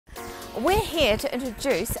We're here to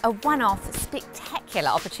introduce a one-off spectacular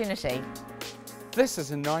opportunity. This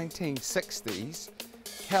is a 1960s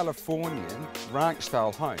Californian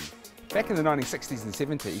ranch-style home. Back in the 1960s and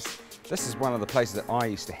 70s, this is one of the places that I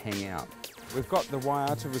used to hang out. We've got the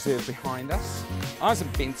Waiata Reserve behind us. I was in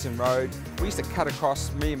Benson Road. We used to cut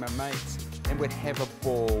across, me and my mates, and we'd have a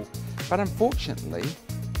ball. But unfortunately,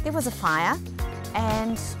 There was a fire,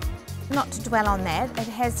 and not to dwell on that, it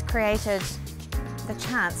has created the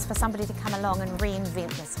chance for somebody to come along and reinvent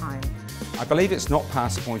this home. I believe it's not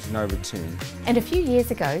past the point of no return. And a few years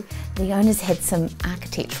ago, the owners had some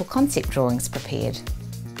architectural concept drawings prepared.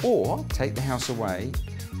 Or take the house away,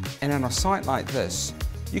 and on a site like this,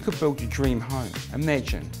 you could build your dream home.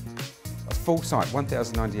 Imagine a full site,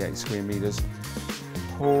 1,098 square metres,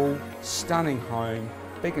 pool, stunning home,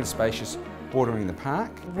 big and spacious, bordering the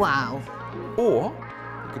park. Wow. Or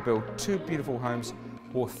you could build 2 beautiful homes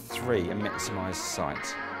or 3 and maximise the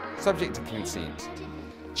site, subject to consent.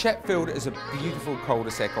 Chatfield is a beautiful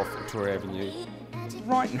cul-de-sac off Victoria Avenue,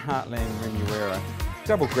 right in heartland Remuera.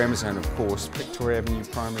 Double grammar zone, of course, Victoria Avenue,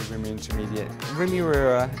 primary, Remuera intermediate.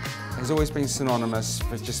 Remuera has always been synonymous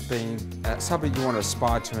for just being a suburb you want to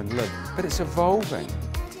aspire to and live, but it's evolving.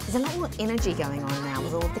 There's a lot more energy going on now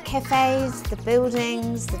with all the cafes, the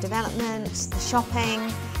buildings, the development, the shopping.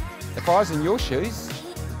 If I was in your shoes,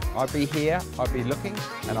 I'd be here, I'd be looking,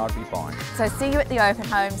 and I'd be buying. So see you at the open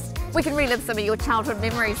homes. We can relive some of your childhood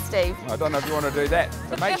memories, Steve. I don't know if you want to do that,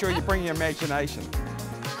 but make sure you bring your imagination.